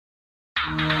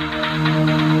From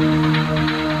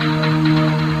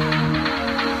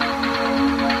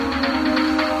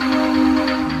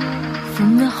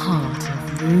the heart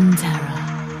of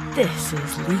Runeterra, this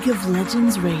is League of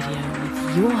Legends Radio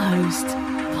with your host,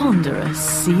 Ponderous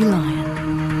Sea Lion.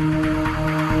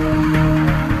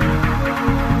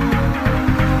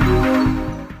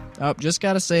 Oh, just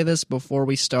gotta say this before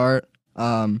we start.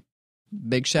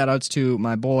 Big shout-outs to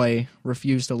my boy,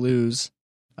 Refuse to Lose.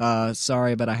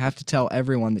 Sorry, but I have to tell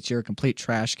everyone that you're a complete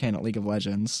trash can at League of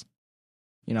Legends.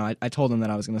 You know, I told him that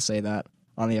I was gonna say that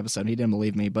on the episode. He didn't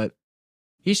believe me, but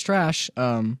he's trash.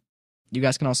 You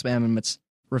guys can all spam him. It's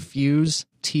Refuse,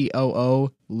 T-O-O,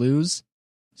 Lose.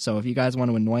 So if you guys want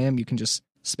to annoy him, you can just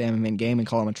spam him in-game and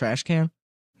call him a trash can.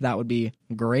 That would be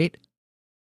great.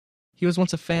 He was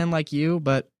once a fan like you,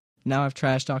 but now I've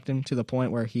trash-talked him to the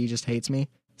point where he just hates me.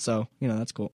 So, you know,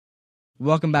 that's cool.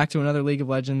 Welcome back to another League of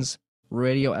Legends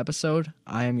radio episode.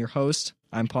 I am your host.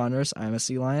 I'm Ponderous. I'm a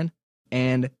Sea Lion.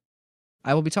 And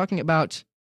I will be talking about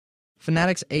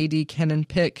Fnatic's AD Kennen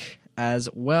pick, as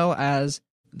well as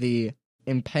the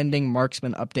impending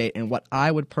Marksman update and what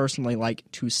I would personally like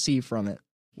to see from it.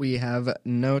 We have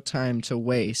no time to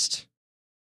waste.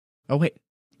 Oh wait,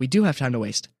 we do have time to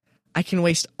waste. I can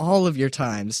waste all of your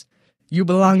times. You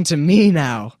belong to me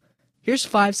now. Here's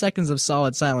 5 seconds of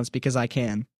solid silence because I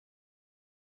can.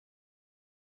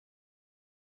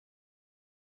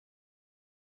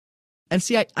 And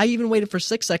see, I even waited for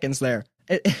 6 seconds there.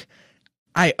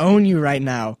 I own you right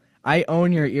now. I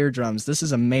own your eardrums. This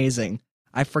is amazing.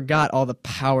 I forgot all the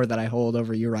power that I hold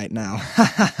over you right now.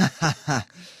 I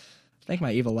think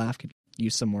my evil laugh could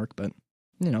use some work, but,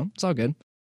 you know, it's all good.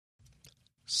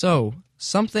 So,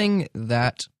 something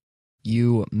that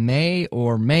you may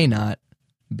or may not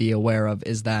be aware of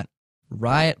is that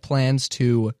Riot plans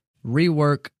to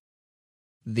rework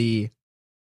the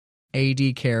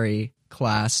AD carry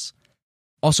class,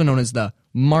 also known as the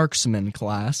Marksman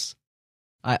class.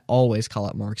 I always call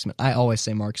it Marksman. I always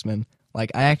say Marksman.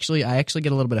 Like, I actually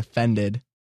get a little bit offended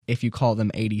if you call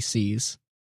them ADCs,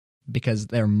 because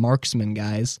they're Marksman,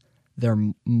 guys.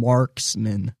 They're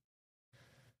Marksman.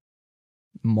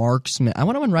 Marksman. I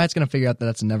wonder when Riot's going to figure out that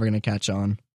that's never going to catch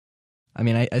on. I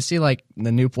mean, I see, like,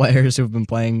 the new players who've been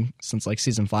playing since, like,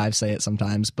 Season 5 say it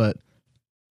sometimes, but,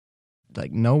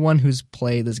 like, no one who's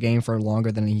played this game for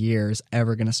longer than a year is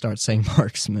ever going to start saying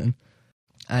Marksman.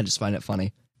 I just find it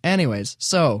funny. Anyways,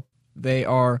 so, they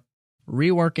are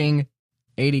reworking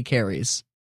AD carries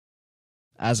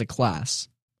as a class.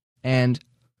 And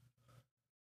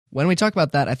when we talk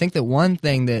about that, I think that one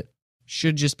thing that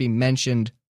should just be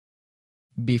mentioned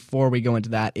before we go into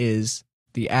that is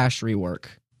the Ashe rework.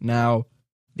 Now,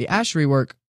 the Ashe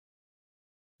rework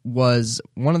was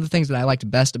one of the things that I liked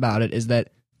best about it is that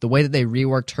the way that they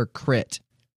reworked her crit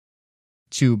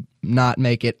to not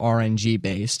make it RNG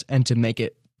based and to make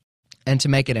it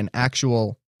an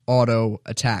actual auto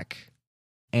attack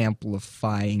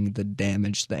amplifying the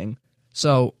damage thing.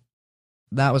 So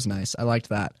that was nice. I liked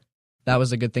that. That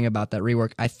was a good thing about that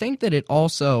rework. I think that it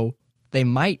also, they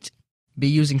might be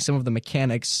using some of the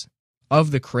mechanics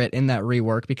of the crit in that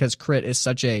rework, because crit is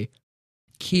such a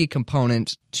key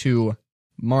component to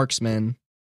Marksman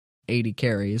AD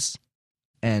carries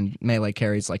and melee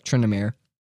carries like Tryndamere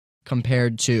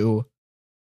compared to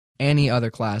any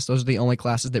other class. Those are the only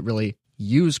classes that really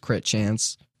use crit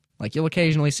chance. Like, you'll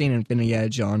occasionally see an Infinity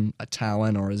Edge on a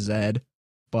Talon or a Zed,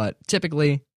 but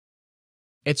typically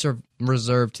it's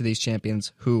reserved to these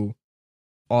champions who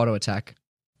auto-attack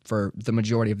for the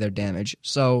majority of their damage.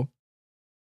 So,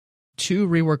 to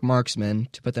rework Marksman,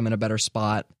 to put them in a better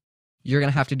spot, you're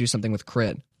going to have to do something with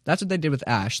crit. That's what they did with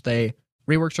Ashe. They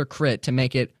reworked her crit to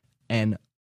make it an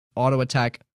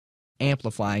auto-attack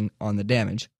amplifying on the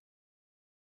damage.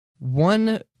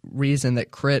 One reason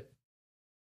that crit...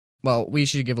 Well, I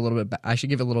should give a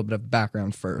little bit of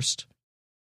background first.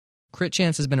 Crit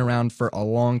chance has been around for a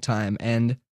long time,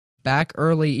 and back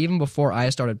early, even before I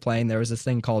started playing, there was this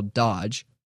thing called dodge,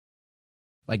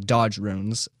 like dodge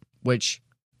runes, which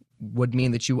would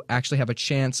mean that you actually have a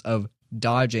chance of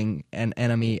dodging an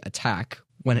enemy attack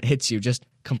when it hits you, just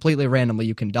completely randomly.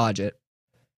 You can dodge it.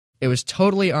 It was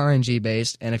totally RNG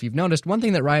based, and if you've noticed, one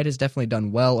thing that Riot has definitely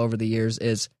done well over the years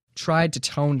is tried to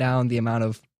tone down the amount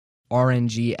of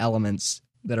RNG elements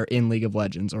that are in League of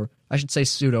Legends, or I should say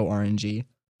pseudo RNG,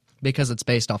 because it's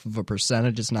based off of a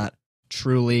percentage. It's not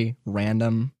truly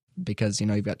random, because, you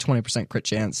know, you've got 20% crit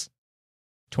chance,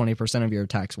 20% of your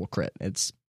attacks will crit.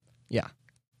 It's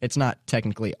not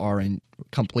technically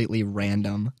completely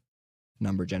random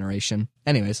number generation.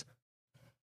 Anyways,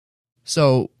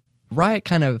 so Riot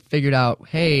kind of figured out,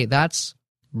 hey, that's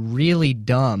really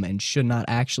dumb and should not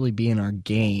actually be in our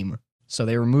game. So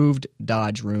they removed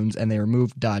dodge runes and they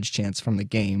removed dodge chance from the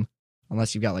game,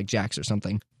 unless you've got like Jax or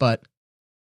something, but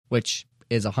which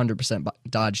is 100%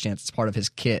 dodge chance. It's part of his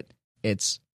kit.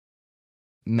 It's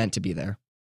meant to be there,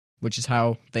 which is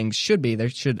how things should be. They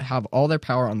should have all their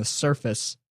power on the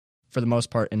surface for the most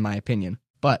part, in my opinion.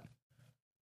 But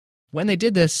when they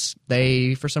did this,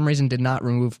 they, for some reason, did not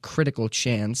remove critical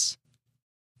chance,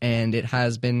 and it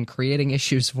has been creating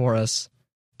issues for us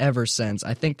ever since.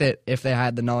 I think that if they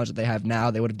had the knowledge that they have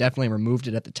now, they would have definitely removed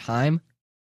it at the time,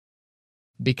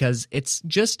 because it's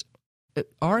just,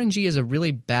 RNG is a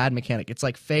really bad mechanic. It's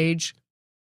like Phage,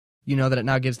 you know that it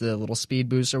now gives the little speed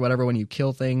boost or whatever when you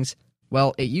kill things.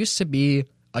 Well, it used to be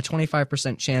a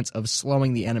 25% chance of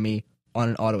slowing the enemy on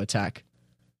an auto attack.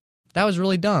 That was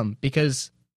really dumb,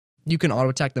 because you can auto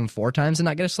attack them 4 times and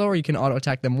not get a slow, or you can auto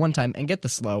attack them 1 time and get the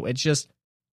slow. It's just,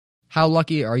 how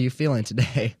lucky are you feeling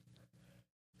today?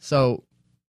 So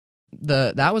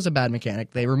that was a bad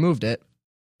mechanic. They removed it,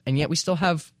 and yet we still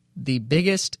have the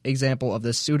biggest example of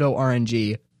the pseudo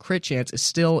RNG. Crit chance is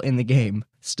still in the game,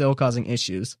 still causing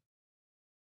issues.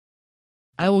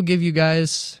 I will give you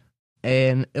guys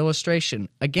an illustration.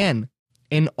 Again,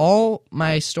 in all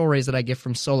my stories that I get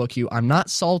from solo queue, I'm not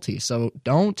salty, so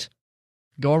don't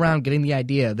go around getting the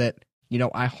idea that, you know,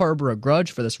 I harbor a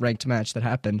grudge for this ranked match that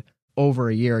happened over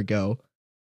a year ago.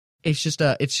 It's just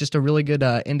a really good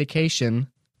indication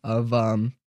of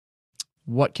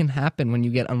what can happen when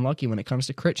you get unlucky when it comes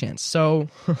to crit chance. So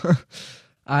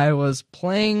I was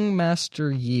playing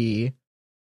Master Yi,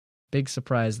 big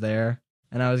surprise there,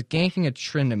 and I was ganking a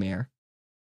Tryndamere,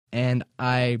 and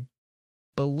I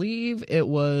believe he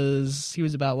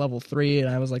was about level 3, and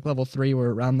I was like level 3,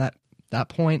 we're around that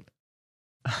point.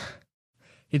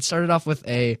 He'd started off with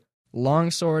a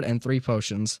longsword and 3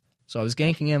 potions, so I was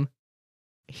ganking him.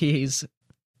 He's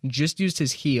just used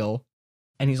his heal,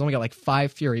 and he's only got like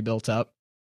 5 fury built up.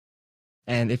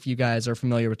 And if you guys are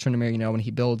familiar with Tryndamere, you know when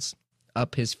he builds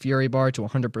up his fury bar to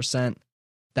 100%,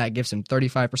 that gives him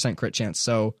 35% crit chance.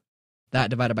 So that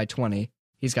divided by 20,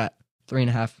 he's got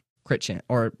 3.5 crit chance,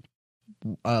 or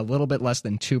a little bit less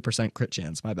than 2% crit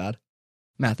chance. My bad.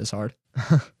 Math is hard.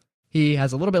 He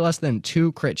has a little bit less than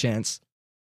 2 crit chance.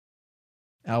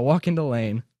 I walk into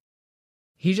lane.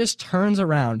 He just turns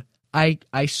around.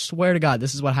 I swear to God,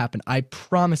 this is what happened. I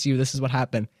promise you this is what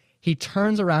happened. He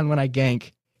turns around when I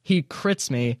gank. He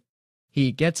crits me.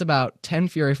 He gets about 10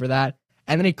 fury for that.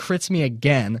 And then he crits me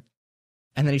again.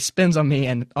 And then he spins on me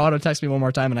and auto-attacks me one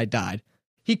more time, and I died.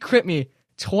 He crit me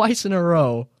twice in a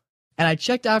row. And I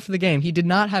checked after the game. He did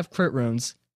not have crit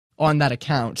runes on that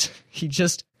account.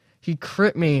 He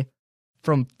crit me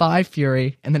from 5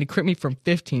 fury, and then he crit me from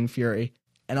 15 fury.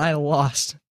 And I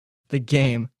lost the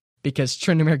game because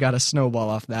Tryndamere got a snowball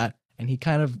off that, and he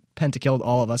kind of pentakilled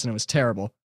all of us, and it was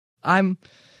terrible. I'm,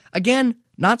 again,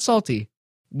 not salty.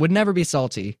 Would never be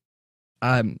salty.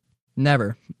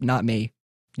 Never. Not me.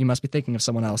 You must be thinking of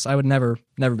someone else. I would never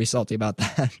be salty about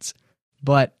that.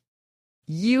 But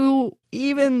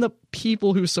even the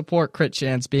people who support crit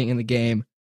chance being in the game,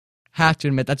 have to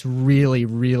admit that's really,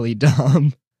 really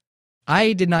dumb.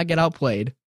 I did not get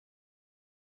outplayed.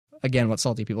 Again, what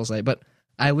salty people say, but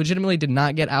I legitimately did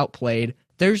not get outplayed.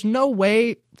 There's no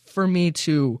way for me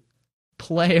to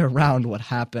play around what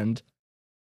happened.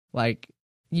 Like,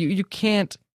 you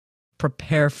can't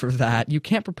prepare for that. You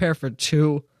can't prepare for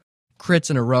 2 crits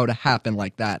in a row to happen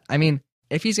like that. I mean,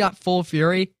 if he's got full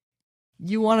fury,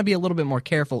 you want to be a little bit more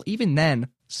careful. Even then,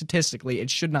 statistically, it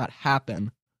should not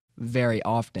happen very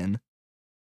often.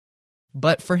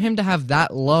 But for him to have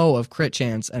that low of crit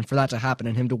chance, and for that to happen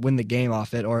and him to win the game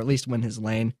off it, or at least win his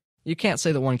lane, you can't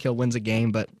say that 1 kill wins a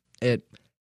game, but it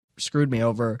screwed me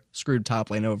over, screwed top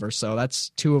lane over, so that's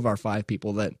 2 of our 5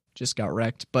 people that just got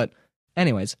wrecked. But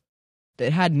anyways,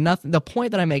 it had nothing. The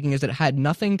point that I'm making is that it had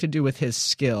nothing to do with his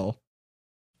skill.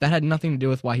 That had nothing to do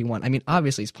with why he won. I mean,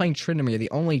 obviously, he's playing Tryndamere,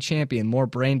 the only champion more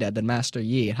brain dead than Master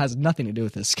Yi. It has nothing to do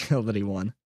with his skill that he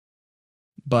won.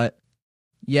 But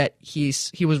yet, he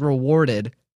was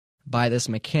rewarded by this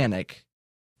mechanic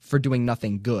for doing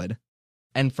nothing good,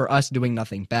 and for us doing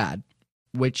nothing bad,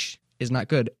 which is not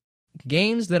good.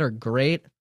 Games that are great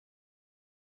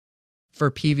for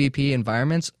PvP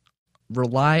environments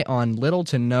rely on little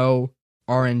to no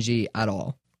RNG at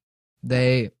all.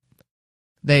 They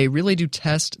really do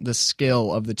test the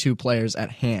skill of the 2 players at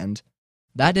hand.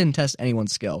 That didn't test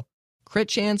anyone's skill. Crit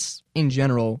chance, in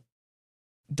general,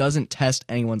 doesn't test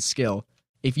anyone's skill.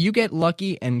 If you get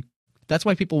lucky, and that's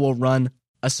why people will run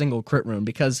a single crit rune,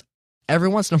 because every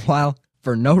once in a while,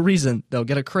 for no reason, they'll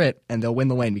get a crit, and they'll win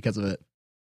the lane because of it.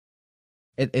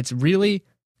 It's really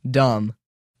dumb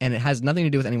and it has nothing to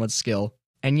do with anyone's skill,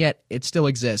 and yet it still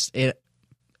exists.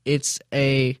 It's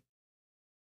a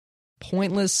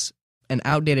pointless and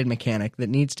outdated mechanic that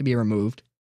needs to be removed,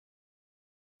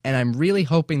 and I'm really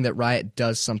hoping that Riot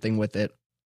does something with it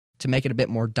to make it a bit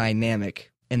more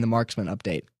dynamic in the Marksman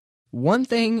update. One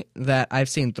thing that I've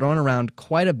seen thrown around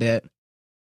quite a bit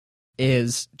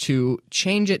is to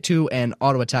change it to an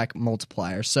auto attack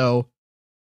multiplier. So,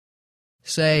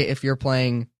 say if you're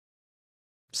playing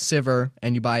Sivir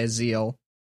and you buy a Zeal,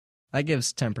 that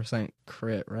gives 10%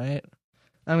 crit, right?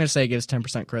 I'm going to say it gives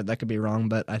 10% crit. That could be wrong,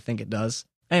 but I think it does.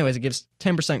 Anyways, it gives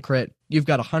 10% crit. You've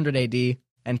got 100 AD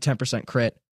and 10%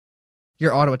 crit.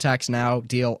 Your auto attacks now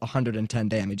deal 110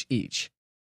 damage each.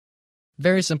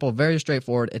 Very simple, very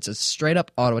straightforward. It's a straight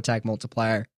up auto attack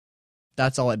multiplier.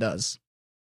 That's all it does.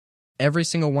 Every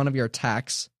single one of your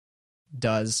attacks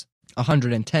does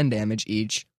 110 damage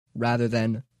each, rather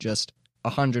than just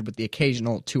 100 with the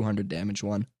occasional 200 damage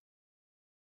one.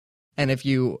 And if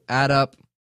you add up,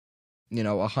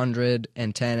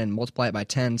 110 and multiply it by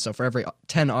 10, so for every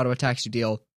 10 auto attacks you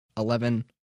deal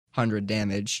 1100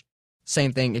 damage.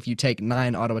 Same thing if you take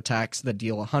 9 auto attacks that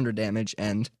deal 100 damage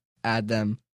and add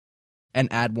them, and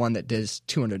add one that does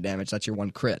 200 damage, that's your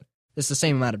one crit. It's the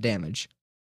same amount of damage.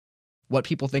 What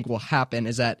people think will happen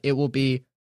is that it will be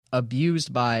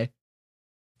abused by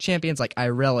champions like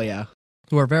Irelia,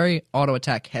 who are very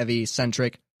auto-attack heavy,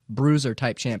 centric,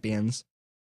 bruiser-type champions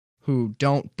who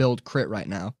don't build crit right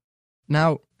now.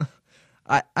 Now,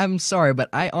 I'm sorry, but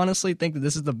I honestly think that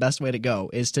this is the best way to go,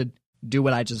 is to do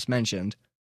what I just mentioned.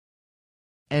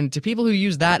 And to people who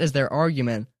use that as their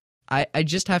argument, I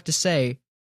just have to say,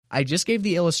 I just gave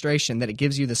the illustration that it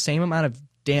gives you the same amount of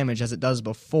damage as it does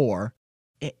before.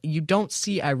 You don't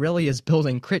see Irelia's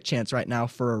building crit chance right now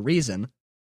for a reason.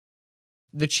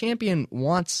 The champion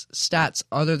wants stats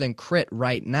other than crit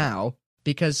right now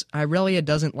because Irelia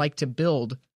doesn't like to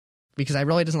build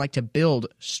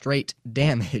straight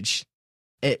damage.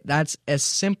 That's as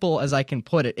simple as I can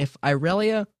put it. If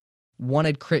Irelia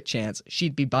wanted crit chance,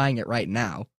 she'd be buying it right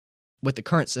now, with the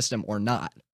current system or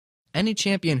not. Any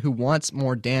champion who wants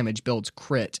more damage builds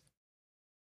crit,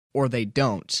 or they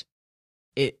don't.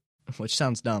 Which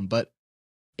sounds dumb, but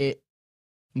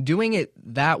doing it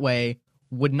that way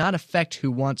would not affect who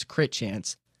wants crit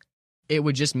chance. It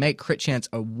would just make crit chance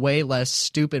a way less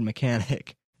stupid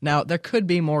mechanic. Now, there could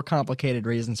be more complicated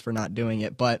reasons for not doing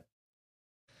it, but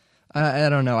I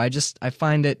don't know. I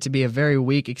find it to be a very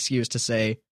weak excuse to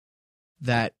say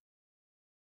that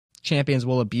champions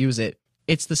will abuse it.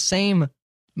 It's the same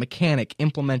mechanic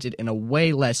implemented in a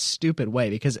way less stupid way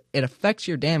because it affects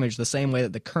your damage the same way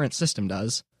that the current system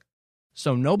does.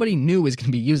 So nobody new is going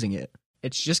to be using it.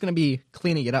 It's just going to be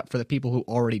cleaning it up for the people who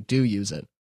already do use it.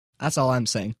 That's all I'm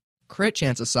saying. Crit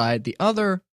chance aside, the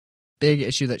other big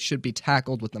issue that should be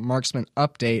tackled with the Marksman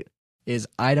update is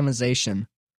itemization.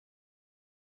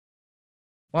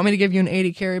 Want me to give you an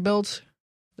 80 carry build?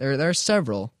 There are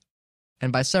several.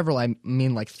 And by several, I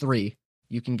mean like 3.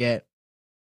 You can get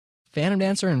Phantom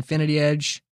Dancer, Infinity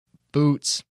Edge,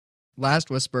 Boots, Last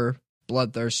Whisper,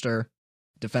 Bloodthirster,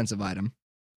 defensive item.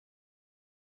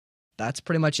 That's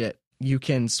pretty much it. You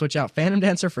can switch out Phantom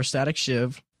Dancer for Static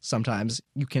Shiv sometimes.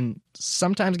 You can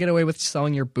sometimes get away with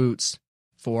selling your Boots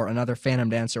for another Phantom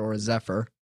Dancer or a Zephyr.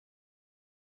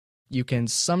 You can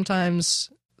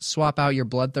sometimes swap out your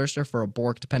Bloodthirster for a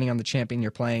Bork depending on the champion you're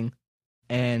playing.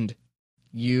 And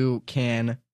you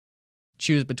can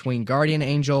choose between Guardian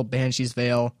Angel, Banshee's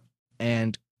Veil,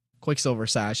 and Quicksilver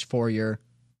Sash for your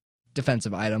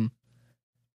defensive item.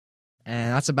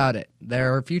 And that's about it.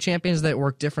 There are a few champions that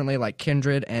work differently, like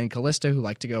Kindred and Kalista, who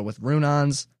like to go with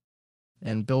Runons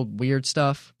and build weird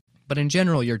stuff. But in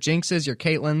general, your Jinxes, your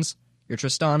Caitlyn's, your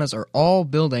Tristanas are all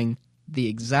building the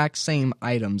exact same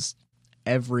items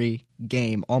every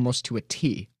game, almost to a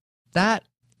T. That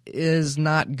is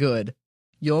not good.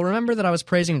 You'll remember that I was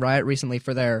praising Riot recently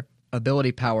for their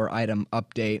ability power item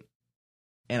update,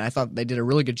 and I thought they did a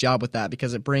really good job with that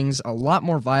because it brings a lot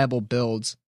more viable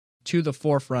builds to the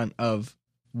forefront of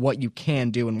what you can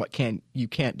do and what you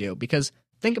can't do. Because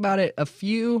think about it, at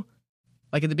the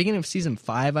beginning of Season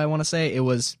 5, I want to say, it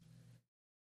was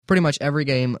pretty much every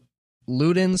game,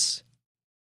 Luden's,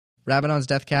 Rabadon's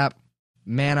Deathcap,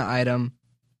 Mana Item,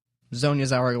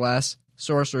 Zhonya's Hourglass,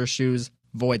 Sorcerer's Shoes,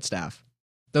 Void Staff.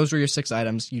 Those were your 6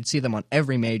 items. You'd see them on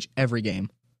every mage, every game.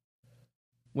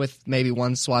 With maybe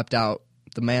one swapped out,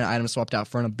 the Mana Item swapped out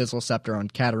for an Abyssal Scepter on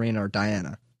Katarina or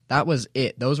Diana. That was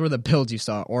it. Those were the builds you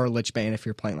saw, or Lichbane if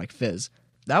you're playing like Fizz.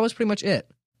 That was pretty much it.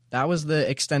 That was the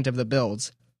extent of the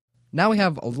builds. Now we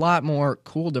have a lot more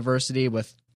cool diversity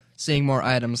with seeing more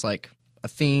items like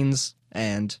Athene's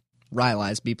and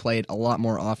Rylai's be played a lot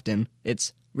more often.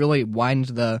 It's really widened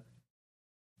the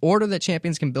order that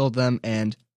champions can build them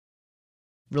and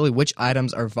really which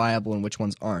items are viable and which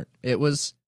ones aren't. It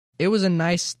was a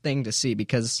nice thing to see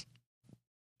because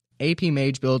AP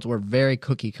Mage builds were very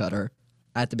cookie cutter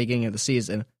at the beginning of the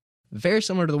season, very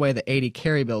similar to the way the AD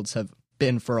carry builds have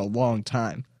been for a long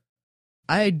time.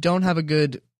 I don't have a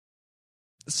good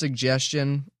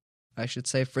suggestion, I should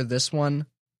say, for this one.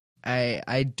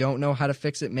 I don't know how to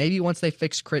fix it. Maybe once they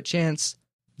fix crit chance,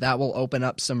 that will open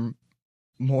up some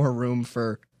more room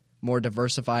for more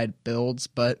diversified builds,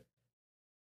 but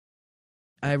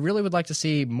I really would like to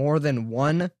see more than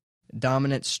one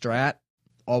dominant strat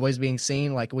always being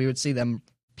seen. Like, we would see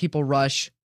people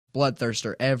rush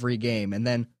Bloodthirster every game, and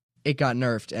then it got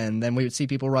nerfed, and then we would see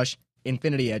people rush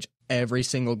Infinity Edge every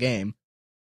single game.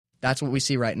 That's what we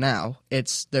see right now.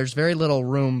 There's very little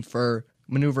room for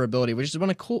maneuverability, which is one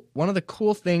of the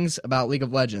cool things about League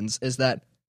of Legends is that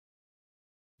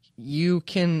you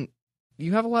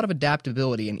have a lot of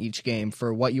adaptability in each game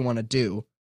for what you want to do,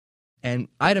 and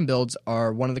item builds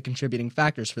are one of the contributing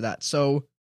factors for that. So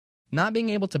not being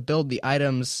able to build the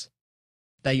items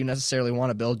that you necessarily want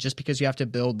to build just because you have to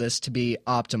build this to be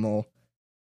optimal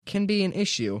can be an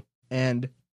issue, and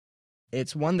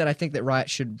it's one that I think that Riot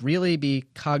should really be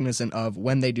cognizant of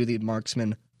when they do the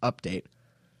Marksman update.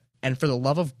 And for the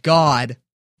love of God,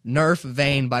 nerf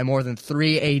Vayne by more than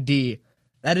 3 AD.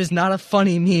 That is not a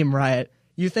funny meme, Riot.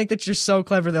 You think that you're so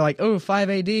clever, they're like, oh, 5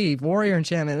 AD, warrior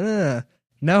enchantment,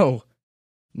 No.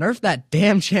 Nerf that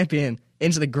damn champion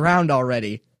into the ground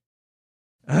already.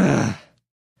 3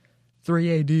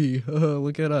 AD,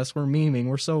 look at us, we're memeing,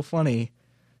 we're so funny.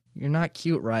 You're not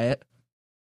cute, Riot.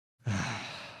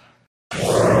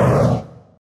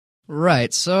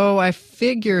 Right, so I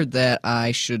figured that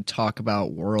I should talk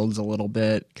about Worlds a little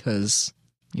bit, because,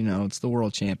 it's the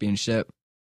World Championship.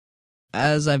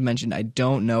 As I've mentioned, I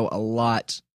don't know a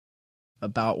lot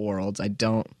about Worlds.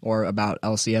 Or about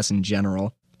LCS in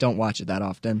general. Don't watch it that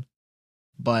often.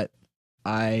 But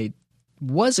I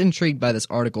was intrigued by this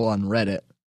article on Reddit,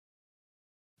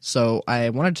 so I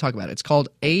wanted to talk about it. It's called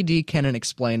AD Kennen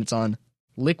Explained. It's on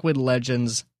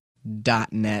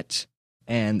liquidlegends.net,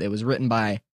 and it was written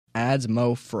by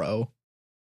AdsMoFro.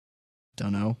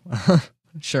 Don't know.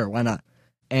 Sure, why not?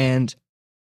 And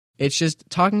it's just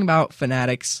talking about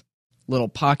Fnatic's little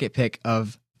pocket pick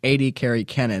of AD carry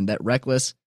Kennen that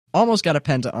Reckless almost got a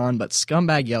penta on, but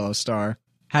scumbag Yellowstar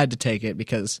had to take it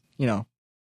because,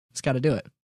 it's got to do it.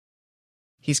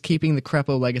 He's keeping the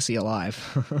Crepo legacy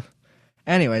alive.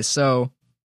 Anyway, so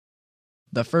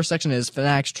the first section is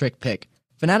Fnatic's trick pick.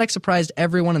 Fnatic surprised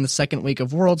everyone in the second week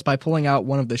of Worlds by pulling out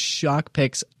one of the shock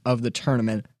picks of the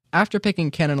tournament. After picking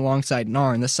Kennen alongside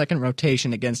Gnar in the second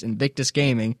rotation against Invictus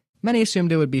Gaming, many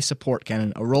assumed it would be support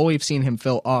Kennen, a role we've seen him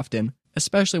fill often,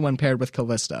 especially when paired with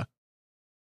Kalista.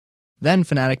 Then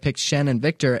Fnatic picked Shen and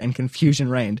Victor, and confusion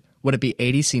reigned. Would it be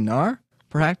ADC Gnar?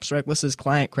 Perhaps Reckless's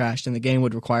client crashed and the game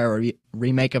would require a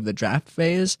remake of the draft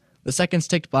phase? The seconds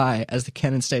ticked by as the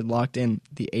Kennen stayed locked in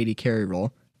the AD carry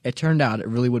role. It turned out it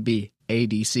really would be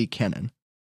ADC Kennen.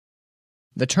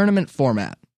 The tournament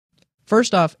format.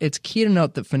 First off, it's key to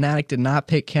note that Fnatic did not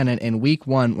pick Kennen in Week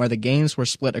 1 where the games were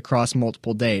split across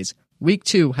multiple days. Week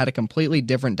 2 had a completely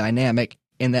different dynamic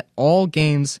in that all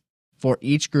games for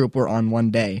each group were on one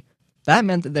day. That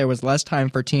meant that there was less time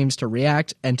for teams to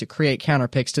react and to create counter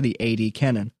picks to the AD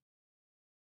Kennen.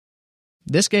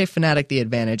 This gave Fnatic the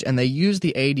advantage, and they used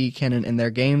the AD Kennen in their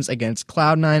games against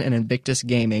Cloud9 and Invictus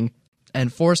Gaming,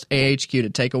 and forced AHQ to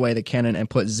take away the Kennen and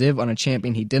put Ziv on a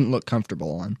champion he didn't look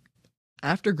comfortable on.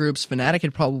 After groups, Fnatic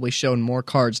had probably shown more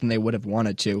cards than they would have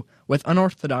wanted to. With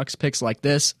unorthodox picks like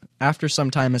this, after some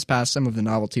time has passed, some of the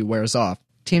novelty wears off.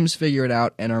 Teams figure it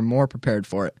out and are more prepared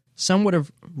for it. Some would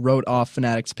have wrote off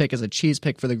Fnatic's pick as a cheese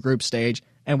pick for the group stage,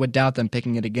 and would doubt them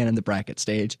picking it again in the bracket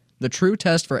stage. The true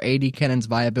test for AD Kennen's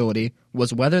viability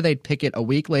was whether they'd pick it a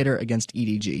week later against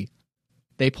EDG.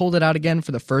 They pulled it out again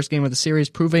for the first game of the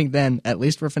series, proving then, at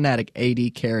least for Fnatic,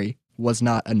 AD carry was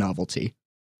not a novelty.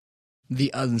 The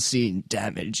unseen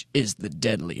damage is the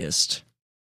deadliest.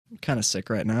 I'm kind of sick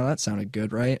right now. That sounded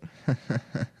good, right?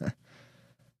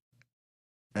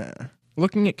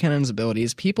 Looking at Kennen's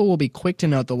abilities, people will be quick to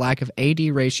note the lack of AD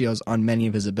ratios on many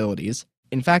of his abilities.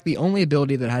 In fact, the only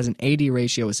ability that has an AD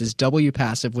ratio is his W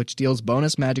passive, which deals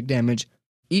bonus magic damage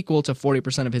equal to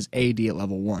 40% of his AD at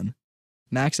level 1.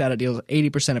 Max out, it deals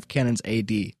 80% of Kennen's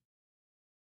AD.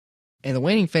 In the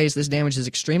waning phase, this damage is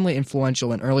extremely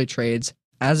influential in early trades,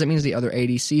 as it means the other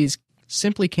ADCs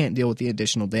simply can't deal with the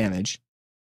additional damage.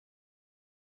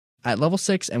 At level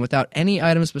 6, and without any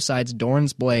items besides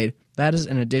Doran's Blade, That is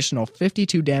an additional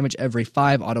 52 damage every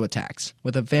 5 auto attacks.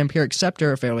 With a Vampiric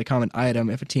Scepter, a fairly common item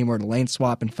if a team were to lane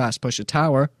swap and fast push a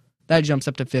tower, that jumps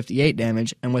up to 58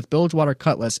 damage, and with Bilgewater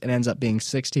Cutlass, it ends up being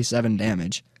 67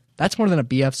 damage. That's more than a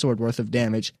BF sword worth of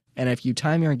damage, and if you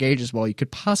time your engages well, you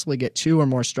could possibly get 2 or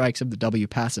more strikes of the W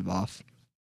passive off.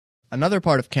 Another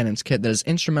part of Kennen's kit that is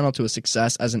instrumental to his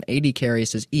success as an AD carry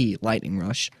is his E, Lightning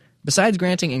Rush. Besides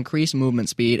granting increased movement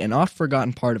speed, an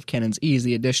oft-forgotten part of Kennen's E is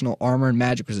the additional armor and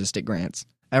magic resist it grants.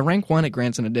 At rank 1, it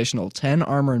grants an additional 10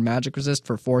 armor and magic resist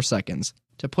for 4 seconds.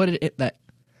 To put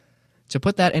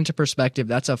that into perspective,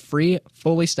 that's a free,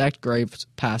 fully stacked Graves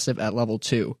passive at level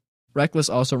 2. Reckless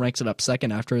also ranks it up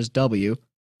second after his W.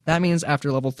 That means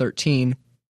after level 13,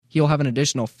 he'll have an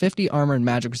additional 50 armor and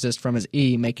magic resist from his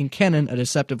E, making Kennen a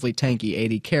deceptively tanky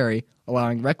AD carry,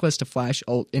 allowing Reckless to flash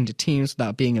ult into teams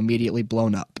without being immediately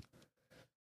blown up.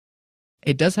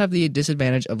 It does have the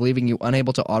disadvantage of leaving you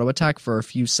unable to auto-attack for a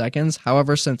few seconds,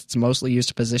 however, since it's mostly used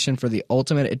to position for the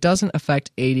ultimate, it doesn't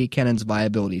affect AD Kennen's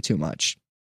viability too much.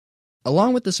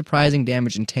 Along with the surprising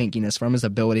damage and tankiness from his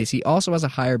abilities, he also has a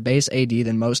higher base AD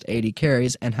than most AD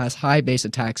carries and has high base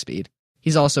attack speed.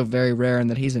 He's also very rare in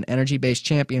that he's an energy-based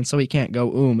champion, so he can't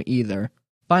go either.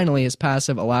 Finally, his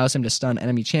passive allows him to stun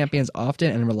enemy champions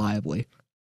often and reliably,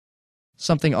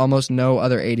 something almost no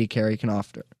other AD carry can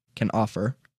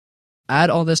offer. Add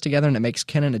all this together and it makes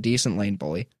Kennen a decent lane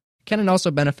bully. Kennen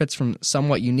also benefits from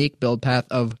somewhat unique build path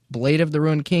of Blade of the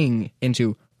Ruined King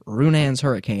into Runan's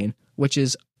Hurricane, which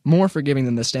is more forgiving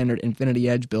than the standard Infinity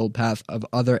Edge build path of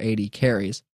other AD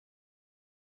carries.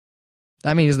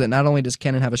 That means that not only does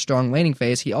Kennen have a strong laning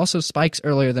phase, he also spikes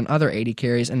earlier than other AD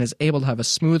carries and is able to have a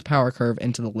smooth power curve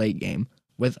into the late game.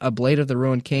 With a Blade of the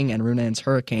Ruined King and Runan's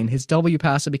Hurricane, his W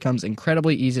passive becomes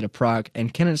incredibly easy to proc,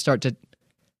 and Kennen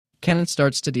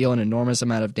starts to deal an enormous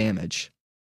amount of damage.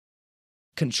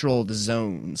 Control the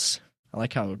zones. I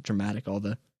like how dramatic all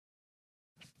the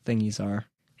thingies are.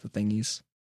 The thingies.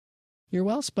 You're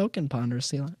well spoken, Ponderous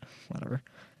Sea Lion. Whatever.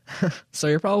 So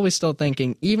you're probably still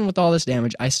thinking, even with all this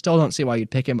damage, I still don't see why you'd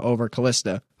pick him over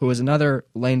Kalista, who is another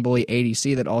lane bully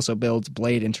ADC that also builds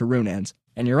Blade into Runans.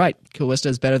 And you're right, Kalista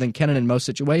is better than Kennen in most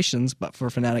situations, but for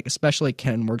Fnatic especially,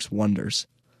 Kennen works wonders.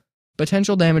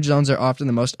 Potential damage zones are often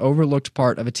the most overlooked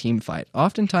part of a team fight.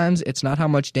 Oftentimes, it's not how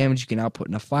much damage you can output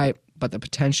in a fight, but the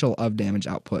potential of damage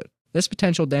output. This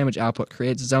potential damage output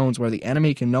creates zones where the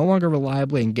enemy can no longer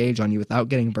reliably engage on you without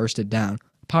getting bursted down.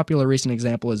 A popular recent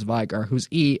example is Veigar, whose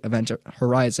E, Event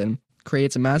Horizon,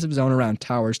 creates a massive zone around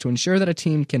towers to ensure that a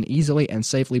team can easily and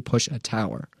safely push a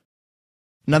tower.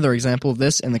 Another example of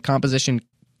this in the composition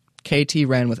KT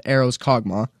ran with Arrow's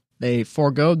Kog'Maw. They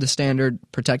forgoed the standard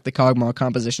Protect the Kog'Maw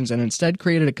compositions and instead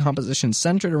created a composition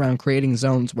centered around creating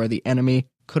zones where the enemy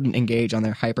couldn't engage on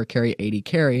their hypercarry AD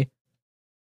carry,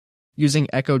 using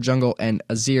Echo Jungle and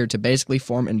Azir to basically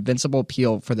form invincible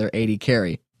peel for their AD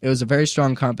carry. It was a very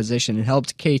strong composition and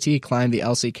helped KT climb the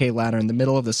LCK ladder in the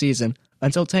middle of the season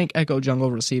until Tank Echo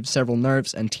Jungle received several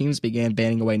nerfs and teams began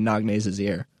banning away Nagne's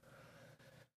Azir.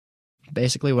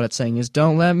 Basically what it's saying is,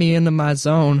 don't let me into my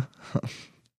zone.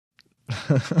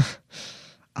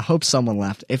 I hope someone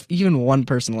laughed. If even one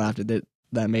person laughed at it,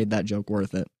 that made that joke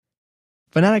worth it.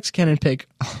 Fnatic's Kennen pick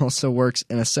also works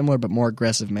in a similar but more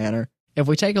aggressive manner. If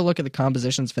we take a look at the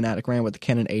compositions Fnatic ran with the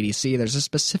Kennen ADC, there's a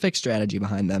specific strategy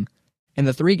behind them. In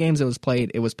the 3 games it was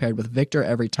played, it was paired with Victor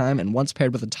every time and once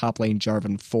paired with a top lane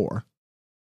Jarvan 4.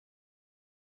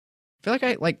 I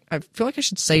feel like I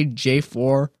should say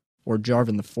J4 or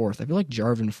Jarvan the 4th. I feel like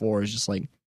Jarvan 4 is just like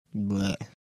bleh.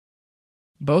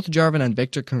 Both Jarvan and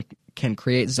Victor can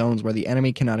create zones where the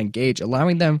enemy cannot engage,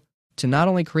 allowing them to not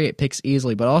only create picks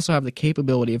easily, but also have the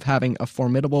capability of having a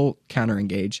formidable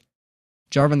counter-engage.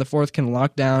 Jarvan the 4th can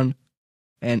lock down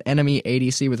an enemy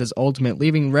ADC with his ultimate,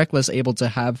 leaving Reckless able to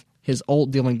have his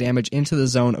ult dealing damage into the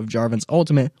zone of Jarvan's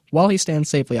ultimate, while he stands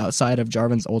safely outside of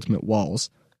Jarvan's ultimate walls.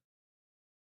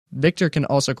 Victor can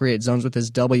also create zones with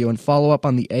his W and follow up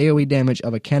on the AoE damage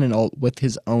of a Kennen ult with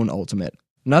his own ultimate.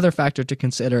 Another factor to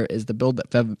consider is the build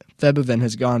that Febiven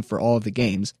has gone for all of the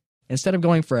games. Instead of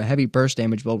going for a heavy burst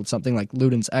damage build with something like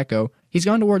Luden's Echo, he's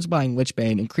gone towards buying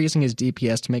Lichbane, increasing his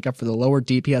DPS to make up for the lower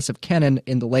DPS of Kennen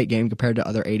in the late game compared to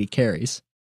other AD carries.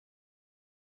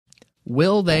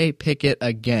 Will they pick it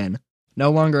again?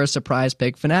 No longer a surprise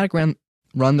pick, Fnatic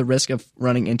run the risk of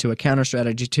running into a counter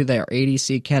strategy to their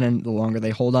ADC Kennen the longer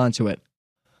they hold on to it.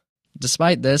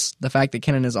 Despite this, the fact that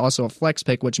Kennen is also a flex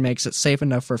pick, which makes it safe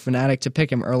enough for Fnatic to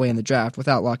pick him early in the draft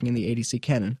without locking in the ADC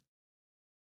Kennen.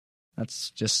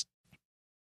 That's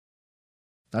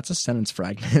a sentence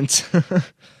fragment.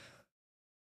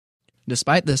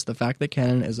 Despite this, the fact that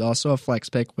Kennen is also a flex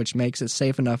pick, which makes it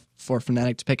safe enough for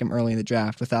Fnatic to pick him early in the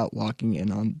draft without locking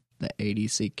in on the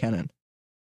ADC Kennen.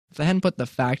 If I hadn't put the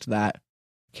fact that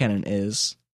Kennen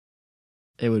is,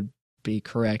 it would be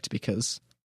correct because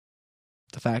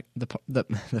the fact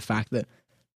that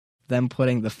them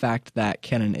putting the fact that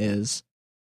Kennen is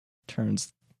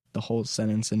turns the whole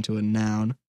sentence into a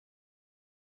noun.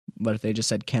 But if they just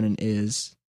said Kennen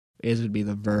is would be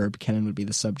the verb, Kennen would be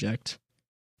the subject,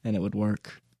 and it would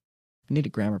work. I need a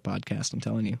grammar podcast, I'm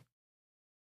telling you.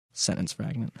 Sentence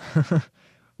fragment.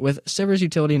 With Sivir's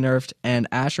utility nerfed and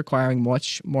Ashe requiring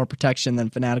much more protection than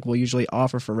Fnatic will usually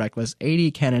offer for Reckless,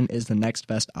 AD Kennen is the next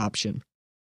best option.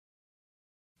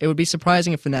 It would be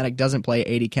surprising if Fnatic doesn't play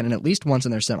AD Kennen at least once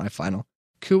in their semifinal.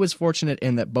 KOO is fortunate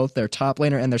in that both their top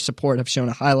laner and their support have shown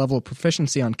a high level of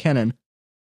proficiency on Kennen,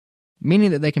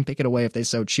 meaning that they can pick it away if they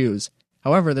so choose.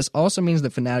 However, this also means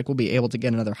that Fnatic will be able to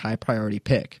get another high-priority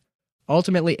pick.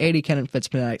 Ultimately, AD Kennen fits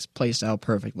Fnatic's playstyle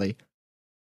perfectly.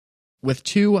 With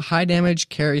 2 high-damage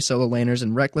carry solo laners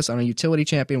and Reckless on a utility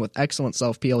champion with excellent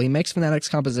self-peel, he makes Fnatic's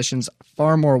compositions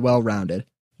far more well-rounded.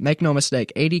 Make no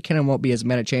mistake, AD Kennen won't be as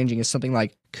meta-changing as something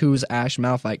like KOO's Ashe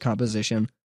Malphite composition,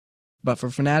 but for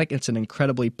Fnatic, it's an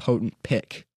incredibly potent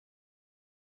pick.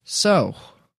 So,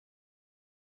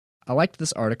 I liked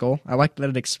this article. I liked that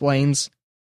it explains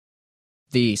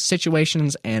the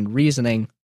situations and reasoning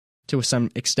to some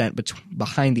extent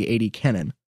behind the AD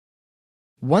Kennen.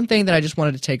 One thing that I just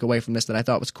wanted to take away from this that I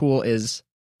thought was cool is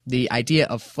the idea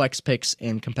of flex picks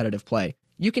in competitive play.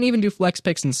 You can even do flex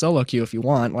picks in solo queue if you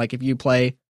want. Like if you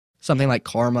play something like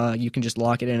Karma, you can just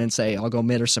lock it in and say, I'll go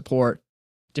mid or support,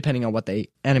 depending on what the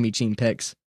enemy team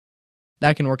picks.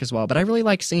 That can work as well. But I really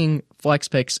like seeing flex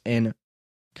picks in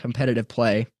competitive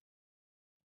play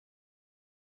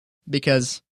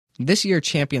because this year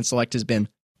Champion Select has been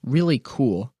really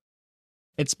cool.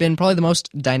 It's been probably the most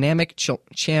dynamic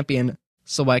champion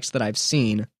selects that I've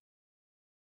seen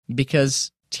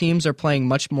because teams are playing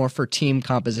much more for team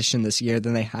composition this year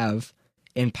than they have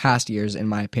in past years, in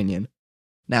my opinion.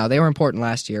 Now, they were important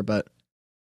last year, but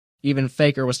even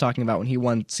Faker was talking about when he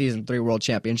won Season 3 World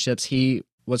Championships, he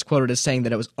was quoted as saying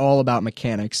that it was all about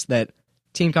mechanics, that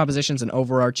team compositions and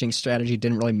overarching strategy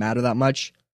didn't really matter that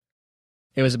much.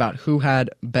 It was about who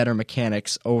had better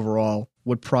mechanics overall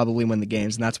would probably win the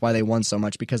games, and that's why they won so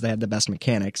much, because they had the best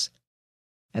mechanics.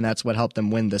 And that's what helped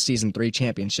them win the Season 3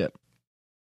 championship.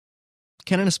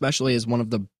 Kennen especially is one of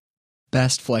the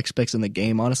best flex picks in the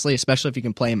game, honestly, especially if you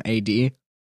can play him AD.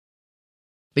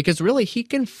 Because really, he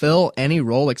can fill any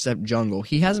role except jungle.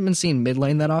 He hasn't been seen mid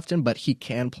lane that often, but he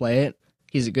can play it.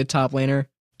 He's a good top laner.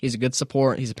 He's a good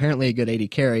support. He's apparently a good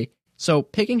AD carry. So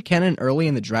picking Kennen early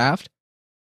in the draft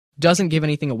doesn't give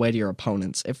anything away to your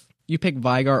opponents. If you pick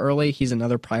Veigar early, he's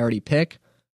another priority pick.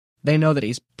 They know that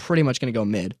he's pretty much going to go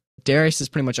mid. Darius is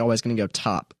pretty much always going to go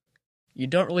top. You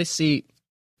don't really see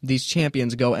these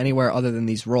champions go anywhere other than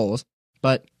these roles,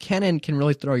 but Kennen can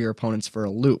really throw your opponents for a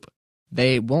loop.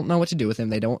 They won't know what to do with him.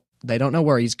 They don't know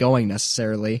where he's going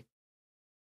necessarily.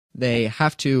 They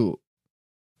have to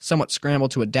somewhat scramble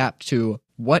to adapt to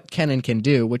what Kennen can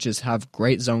do, which is have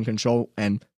great zone control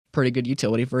and pretty good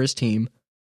utility for his team.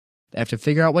 They have to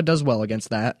figure out what does well against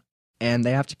that, and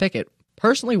they have to pick it.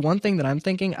 Personally, one thing that I'm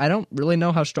thinking, I don't really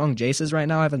know how strong Jace is right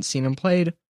now. I haven't seen him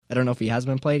played. I don't know if he has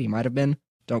been played. He might have been.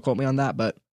 Don't quote me on that,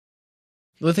 but I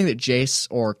really think that Jace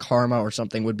or Karma or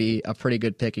something would be a pretty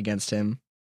good pick against him.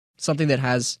 Something that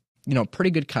has,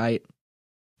 pretty good kite.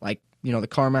 Like, the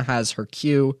Karma has her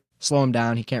Q, slow him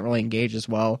down, he can't really engage as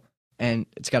well, and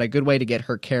it's got a good way to get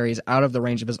her carries out of the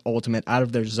range of his ultimate, out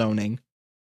of their zoning.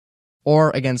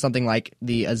 Or, again, something like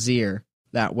the Azir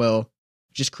that will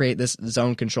just create this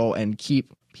zone control and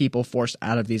keep people forced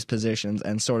out of these positions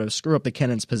and sort of screw up the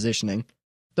Kennen's positioning.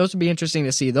 Those would be interesting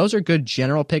to see. Those are good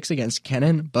general picks against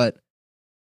Kennen, but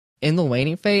in the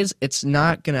laning phase, it's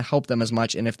not going to help them as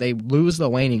much, and if they lose the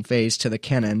laning phase to the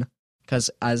Kennen, because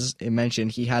as I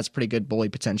mentioned, he has pretty good bully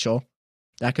potential,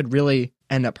 that could really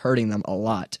end up hurting them a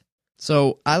lot.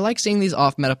 So I like seeing these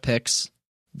off-meta picks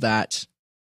that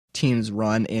teams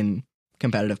run in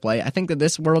competitive play. I think that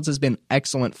this Worlds has been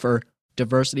excellent for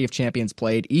diversity of champions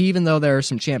played, even though there are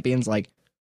some champions like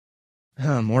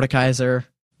Mordekaiser,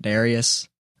 Darius,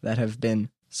 that have been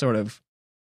sort of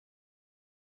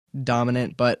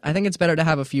dominant, but I think it's better to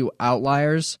have a few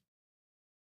outliers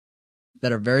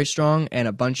that are very strong and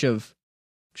a bunch of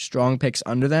strong picks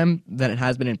under them than it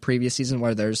has been in previous season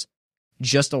where there's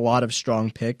just a lot of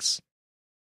strong picks.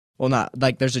 Well, not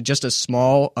like there's just a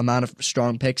small amount of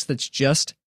strong picks that's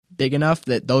just big enough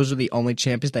that those are the only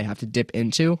champions they have to dip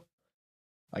into.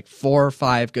 Like 4 or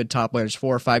 5 good top laners,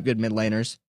 4 or 5 good mid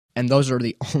laners, and those are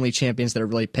the only champions that are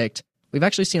really picked. We've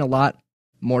actually seen a lot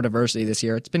more diversity this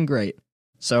year. It's been great.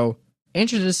 So,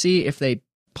 interested to see if they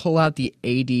pull out the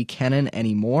AD Kennen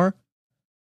anymore,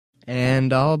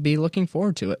 and I'll be looking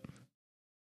forward to it.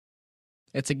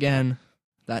 It's again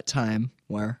that time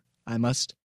where I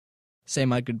must say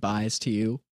my goodbyes to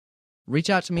you. Reach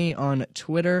out to me on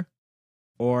Twitter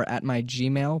or at my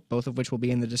Gmail, both of which will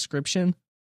be in the description.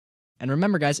 And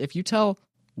remember, guys, if you tell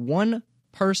one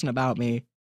person about me,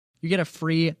 you get a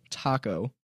free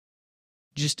taco.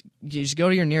 Just go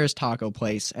to your nearest taco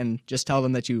place and just tell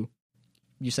them that you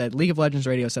said League of Legends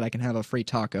Radio said I can have a free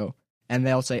taco. And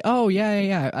they'll say, oh,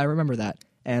 yeah, I remember that.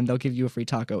 And they'll give you a free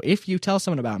taco. If you tell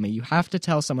someone about me, you have to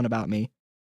tell someone about me.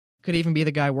 Could even be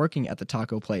the guy working at the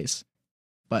taco place.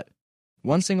 But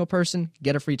one single person,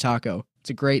 get a free taco. It's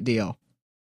a great deal.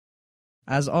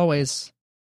 As always,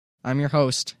 I'm your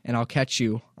host, and I'll catch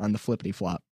you on the flippity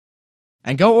flop.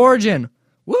 And go Origin!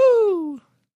 Woo!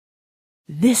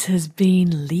 This has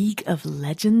been League of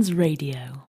Legends Radio.